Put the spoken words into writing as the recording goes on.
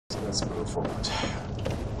let's move forward.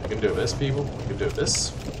 We can do this, people. We can do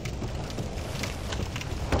this.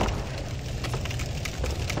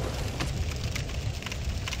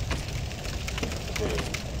 Okay.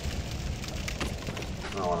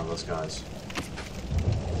 Not one of those guys.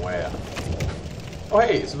 Where? Oh,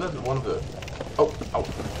 hey, so that's one of the... Oh, oh.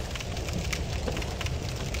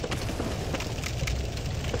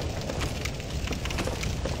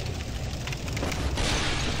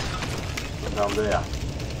 Down there.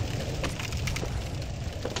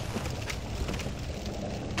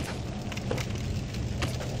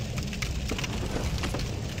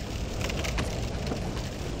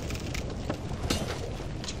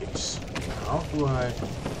 Jeez. How do I...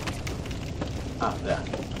 Ah, there.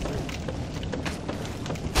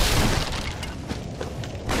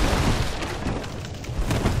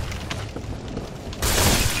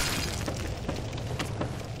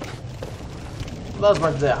 That's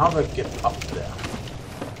right there. How do I get up there?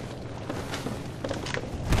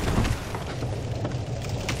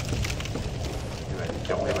 Anyway,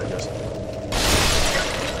 can't believe I just...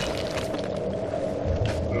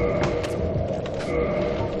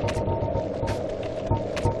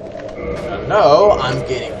 No, I'm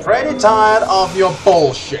getting pretty tired of your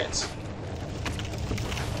bullshit.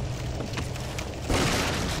 Wait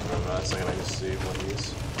a second, I just see one of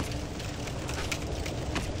these.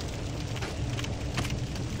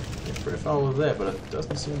 Pretty far over there, but it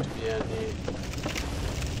doesn't seem to be any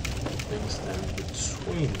things in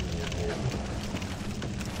between me and him.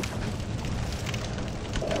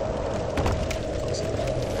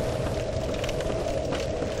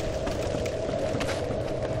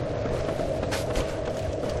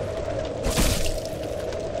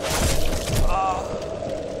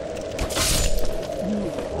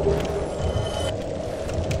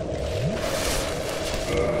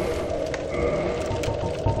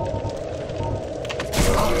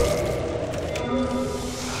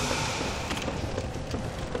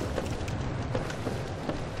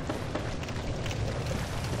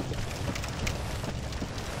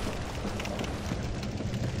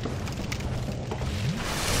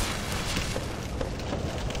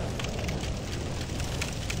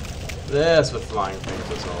 There's the flying things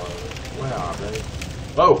that's all over. Where are they?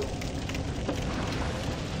 Whoa!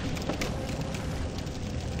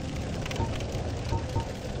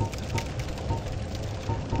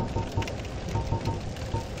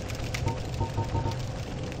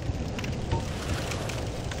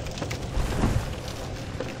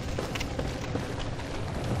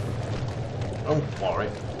 Don't worry.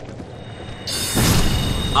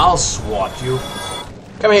 I'll swat you.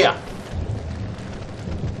 Come here!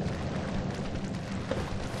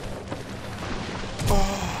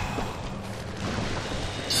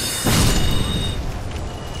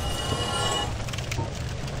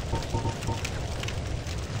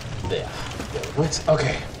 There. What?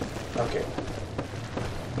 Okay. Okay.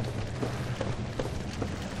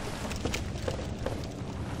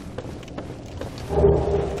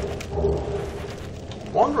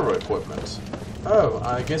 Wanderer equipment. Oh,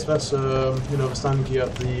 I guess that's, you know, the standing gear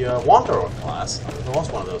of the Wanderer class. There was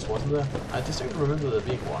one of those, wasn't there? I distinctly remember there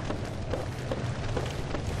being one.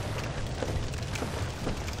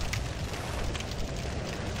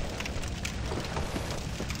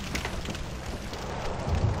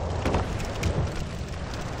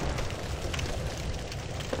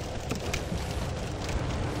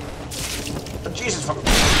 Jesus fucking...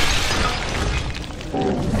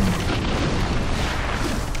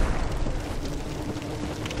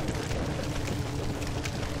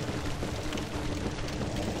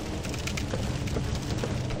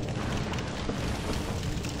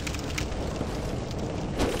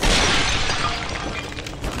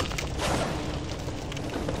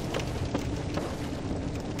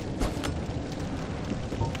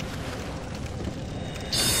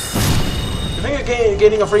 You're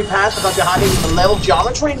getting a free pass because you're hiding in the level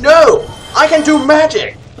geometry? No! I can do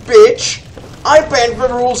magic, bitch! I bend the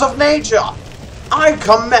rules of nature! I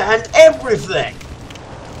command everything!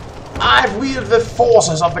 I wield the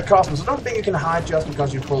forces of the cosmos. I don't think you can hide just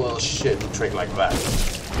because you pull a little shit trick like that.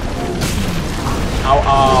 Ow,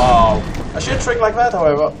 ow. A shit trick like that,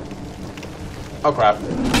 however. Oh crap.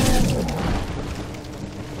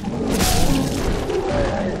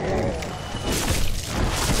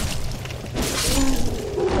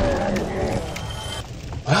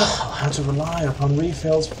 I'll have to rely upon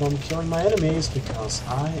refills from killing my enemies because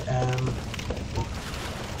I am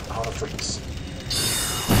out of drinks.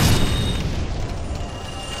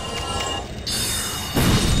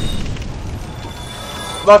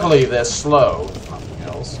 Luckily, they're slow, if nothing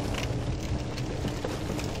else.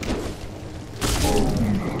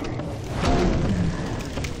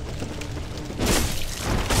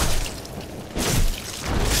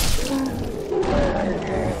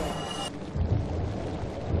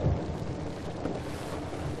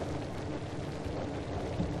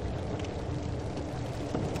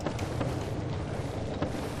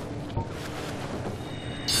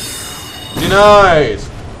 Denied!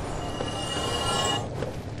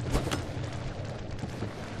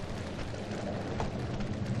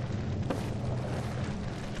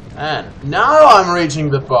 And now I'm reaching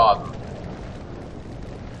the bottom.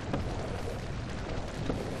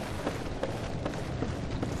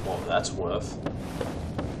 Well, that's worth.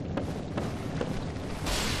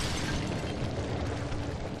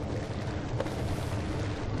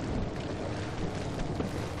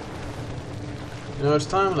 You know, it's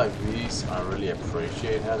times like these I really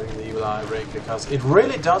appreciate having the evil eye ring, because it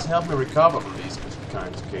really does help me recover from these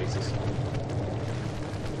kinds of cases.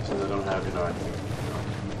 Since I don't have, you know, anything.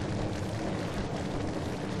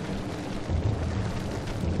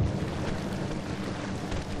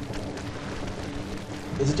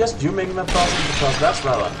 Is it just you making that puzzle? Because that's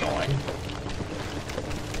rather annoying.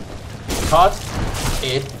 Cut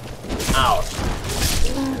it out.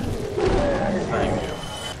 Thank you.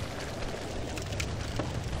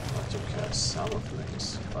 Some of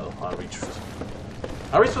things. Well, I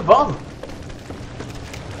reached the bottom.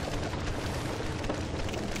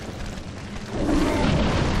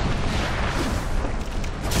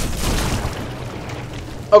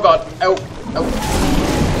 Oh god. Oh. Oh.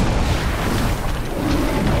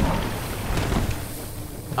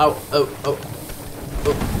 Oh. Oh. Oh.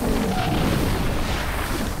 Oh.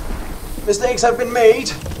 Mistakes have been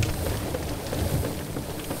made.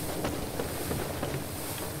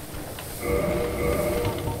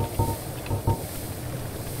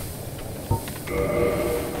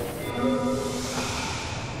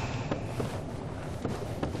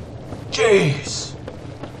 Jeez!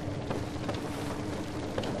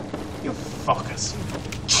 You fuckers!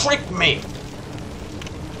 Tricked me!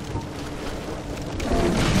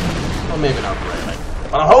 Well, maybe not really.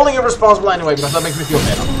 But I'm holding you responsible anyway because that makes me feel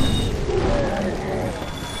better.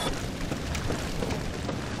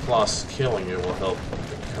 Plus, killing you will help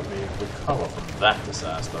me recover from that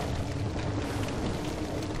disaster.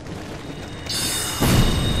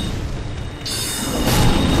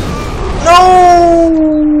 No!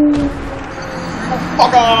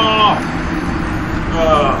 Fuck off!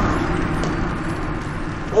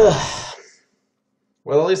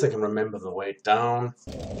 Well, at least I can remember the way down,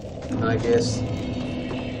 I guess.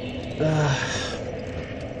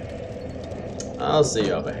 I'll see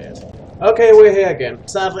you up ahead. Okay, we're here again.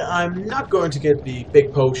 Sadly, I'm not going to get the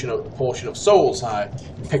big portion of souls I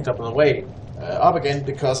picked up on the way up again,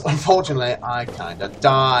 because unfortunately I kinda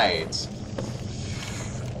died.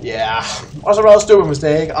 Yeah, was a rather stupid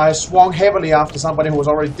mistake. I swung heavily after somebody who was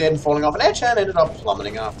already dead and falling off an edge and ended up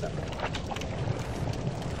plummeting after.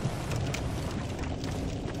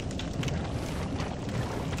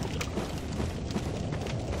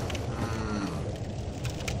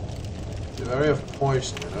 The area of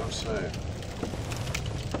poison, you don't say.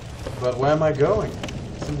 But where am I going?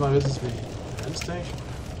 Seems like this is the end station.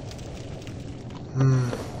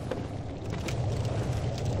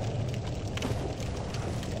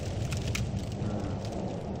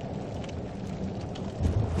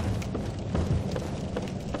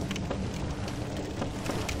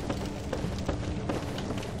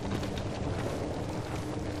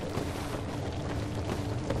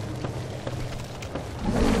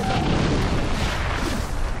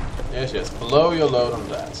 Yes, yes, blow your load on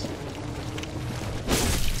that.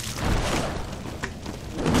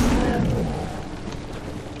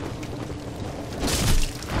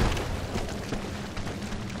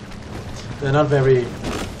 They're not very...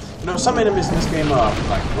 You know, some enemies in this game are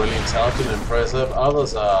like really intelligent and impressive,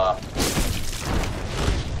 others are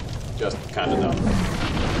just kinda dumb.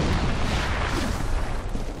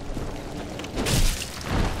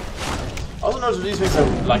 Also notice these things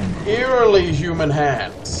have like eerily human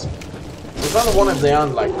hands. So it's not one if they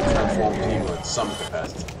aren't like transformed people in some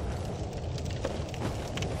capacity.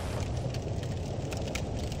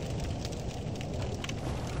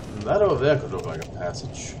 And that over there could look like a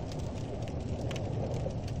passage.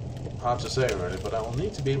 Hard to say really, but I will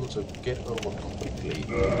need to be able to get over quickly.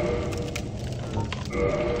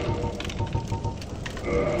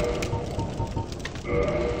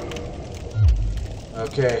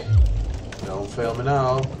 Okay, don't fail me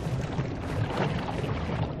now.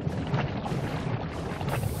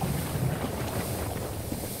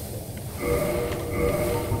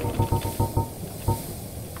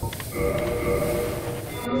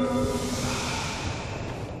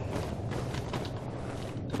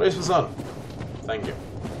 Praise the sun. Thank you.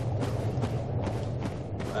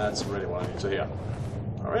 That's really what I need to hear.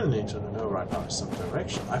 I really need to know right now some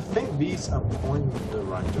direction. I think these are pointing in the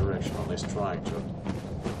right direction, or at least trying to.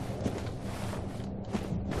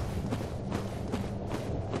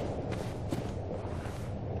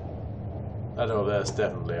 That over there is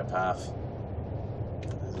definitely a path.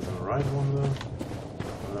 right one though?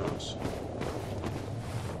 Who knows?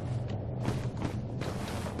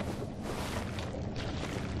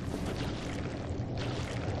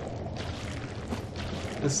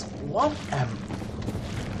 This what am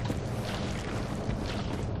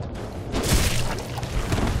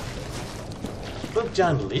the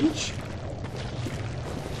giant leech?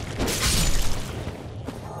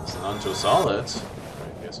 It's not too solid.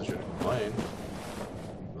 I guess I shouldn't complain.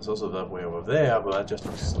 There's also that way over there, but that just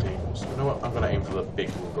looks dangerous. You know what? I'm gonna aim for the big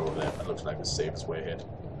root over there. That looks like the safest way ahead.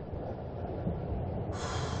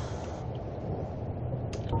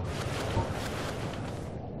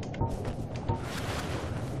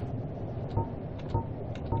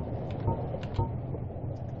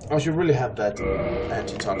 I should really have that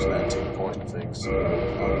antitoxin, anti-poison things on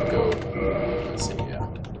the go. Let's see here.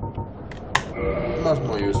 Much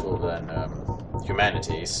more useful than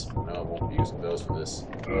humanities. No, I won't be using those for this.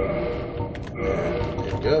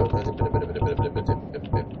 There we go. Wait a minute.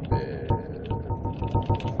 There.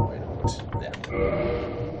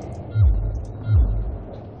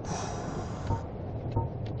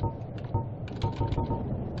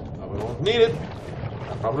 Probably won't need it.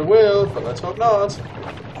 I probably will, but let's hope not.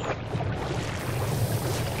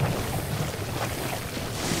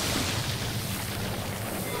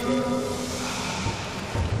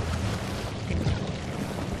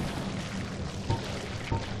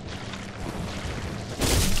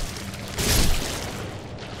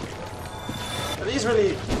 Are these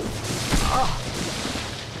really...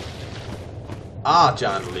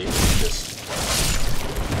 Giant Leech.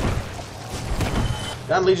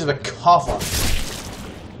 Giant Leech is a coffin.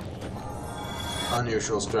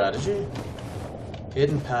 Unusual strategy.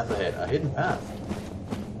 Hidden path ahead. A hidden path.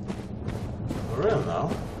 For real now.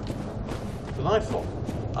 Delightful.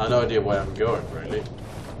 I have no idea where I'm going, really.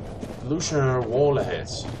 Illusionary wall ahead.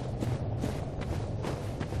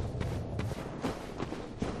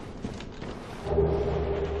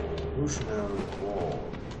 Illusionary wall.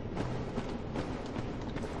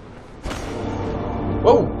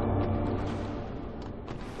 Whoa!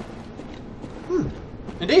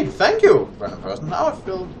 Indeed, thank you, random person. Now I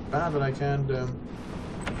feel bad that I can't,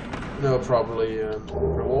 properly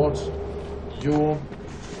reward your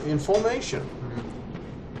information.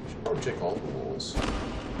 Should probably check all the walls.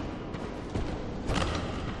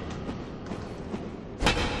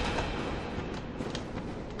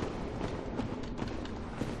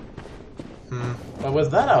 But with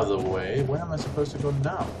that out of the way, where am I supposed to go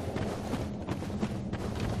now?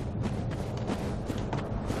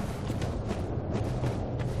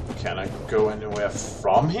 Can I go anywhere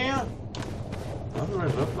from here? Doesn't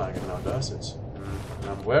really look like it now, does it? And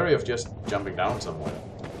I'm wary of just jumping down somewhere.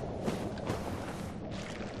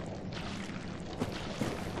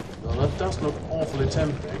 Well, that does look awfully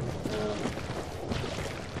tempting.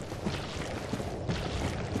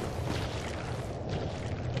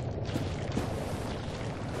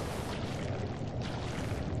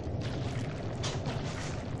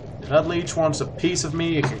 If that leech wants a piece of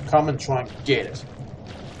me, it can come and try and get it.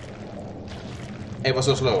 Ever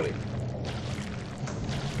so slowly.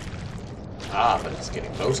 But it's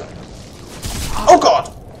getting closer. Oh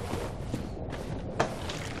god!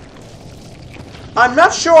 I'm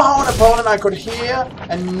not sure how an opponent I could hear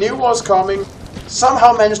and knew was coming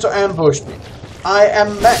somehow managed to ambush me.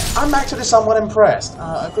 I'm actually somewhat impressed.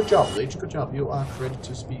 Good job, Leech. Good job. You are credit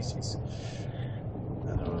to species.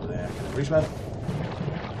 And over there. Can I reach that?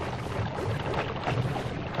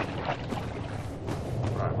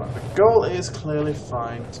 The goal is clearly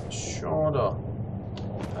find shorter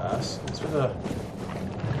paths.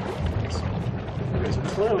 Okay, so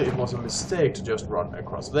clearly it was a mistake to just run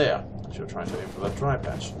across there. I should try to aim for that dry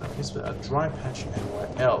patch. Now, is there a dry patch anywhere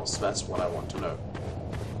else? That's what I want to know.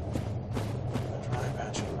 A dry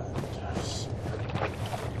patch of land.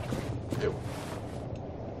 Ew.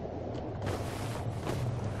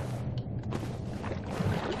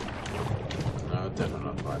 No, definitely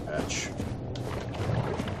not dry patch.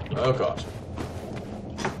 Oh god.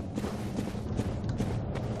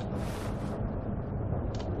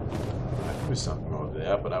 There could be something over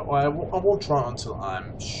there, but I won't try until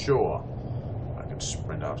I'm sure I can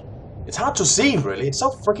sprint out. It's hard to see, really. It's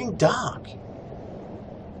so freaking dark.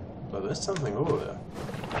 But there's something over there.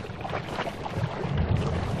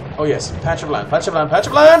 Oh yes, patch of land, patch of land, patch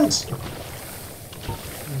of land!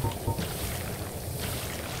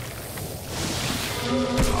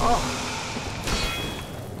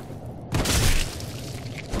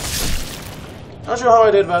 Not sure how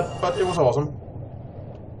I did that, but it was awesome.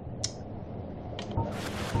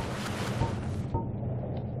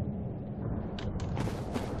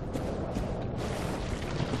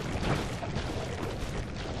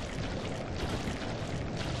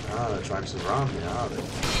 they're trying to surround me, are they?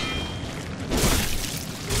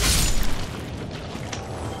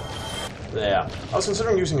 There. I was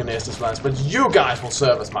considering using an Estus Lance, but you guys will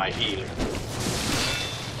serve as my heal.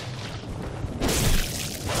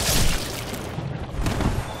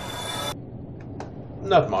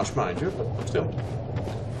 Not much, mind you, but still.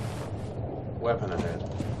 Weapon ahead.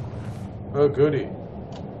 Oh, goody.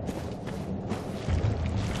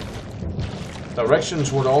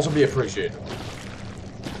 Directions would also be appreciated.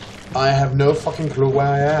 I have no fucking clue where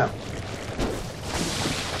I am.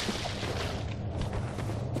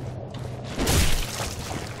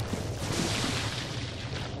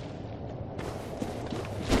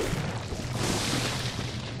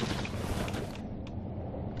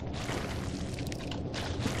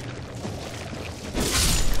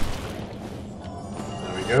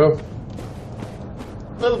 There we go.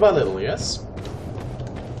 Little by little, yes.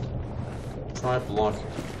 Try blocking.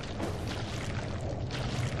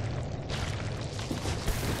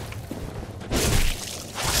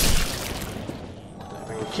 If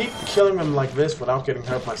I can keep killing them like this without getting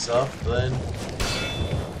hurt myself, then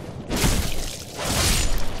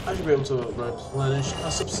I should be able to replenish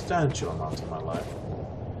a substantial amount of my life.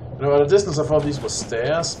 You know, at a distance I thought these were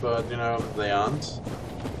stairs, but you know, they aren't.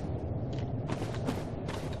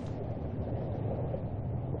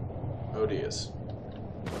 Oh dears.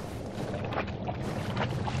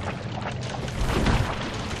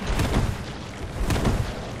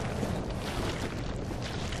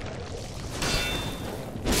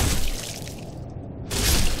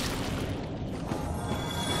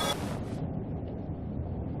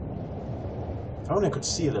 If only I could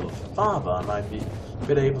see a little farther, I might be a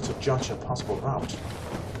bit able to judge a possible route.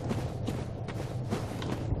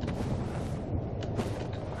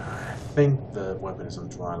 I think the weapon is on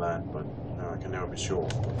dry land, but no, I can never be sure.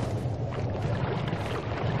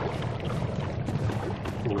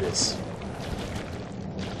 Who is?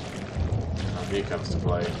 Now here comes to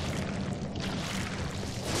play.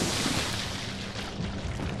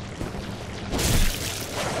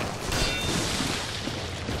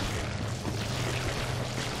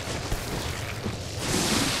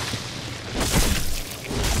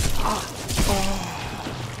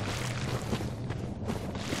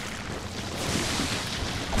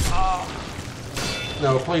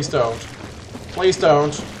 No, please don't. Please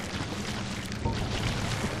don't.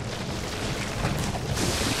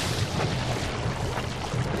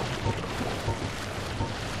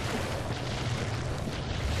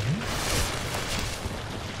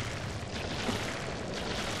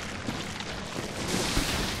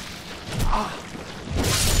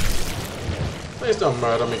 Please don't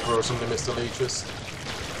murder me gruesomely, Mr. Leeches.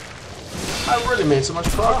 I really made so much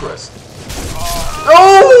progress.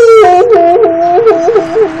 Oh!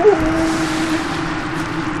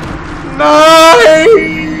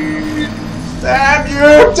 Nine! Damn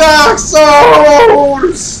you, Dark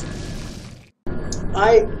Souls!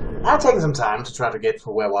 I've taken some time to try to get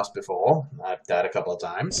to where I was before. I've died a couple of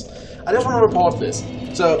times. I just want to report this.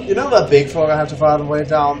 So, you know that big frog I have to fight the way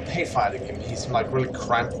down? Hate fighting him. He's in like really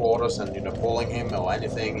cramped quarters, and you know, pulling him or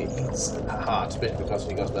anything, it's hard to bit because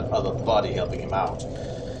he got that other body helping him out.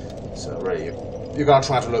 So really, you gotta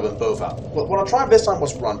try to lure them both out. But what I tried this time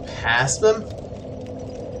was run past them.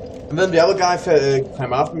 And then the other guy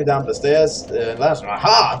came after me down the stairs, and that's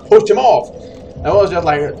aha! Pushed him off! And it was just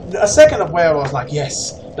like a second of where I was like,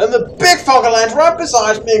 yes. Then the big fucker lands right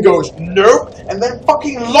beside me and goes, nope! And then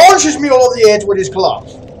fucking launches me over the edge with his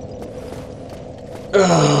clubs.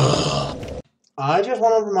 Ugh. I just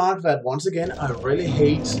want to remark that once again, I really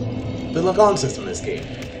hate the lock-on system in this game.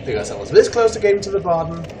 Because I was this close to getting to the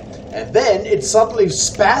bottom, and then it suddenly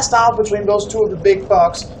spazzed out between those two of the big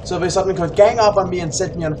bugs, so they suddenly could gang up on me and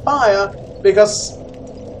set me on fire, because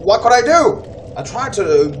what could I do? I tried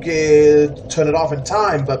to turn it off in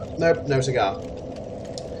time, but nope, no cigar.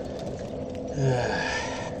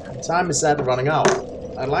 Time is sadly running out.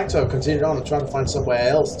 I'd like to have continued on and try to find somewhere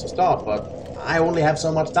else to start, but I only have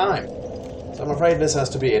so much time. So I'm afraid this has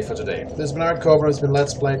to be it for today. This has been Eric Cobra, has been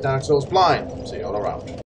Let's Play Dark Souls Blind. See you all around.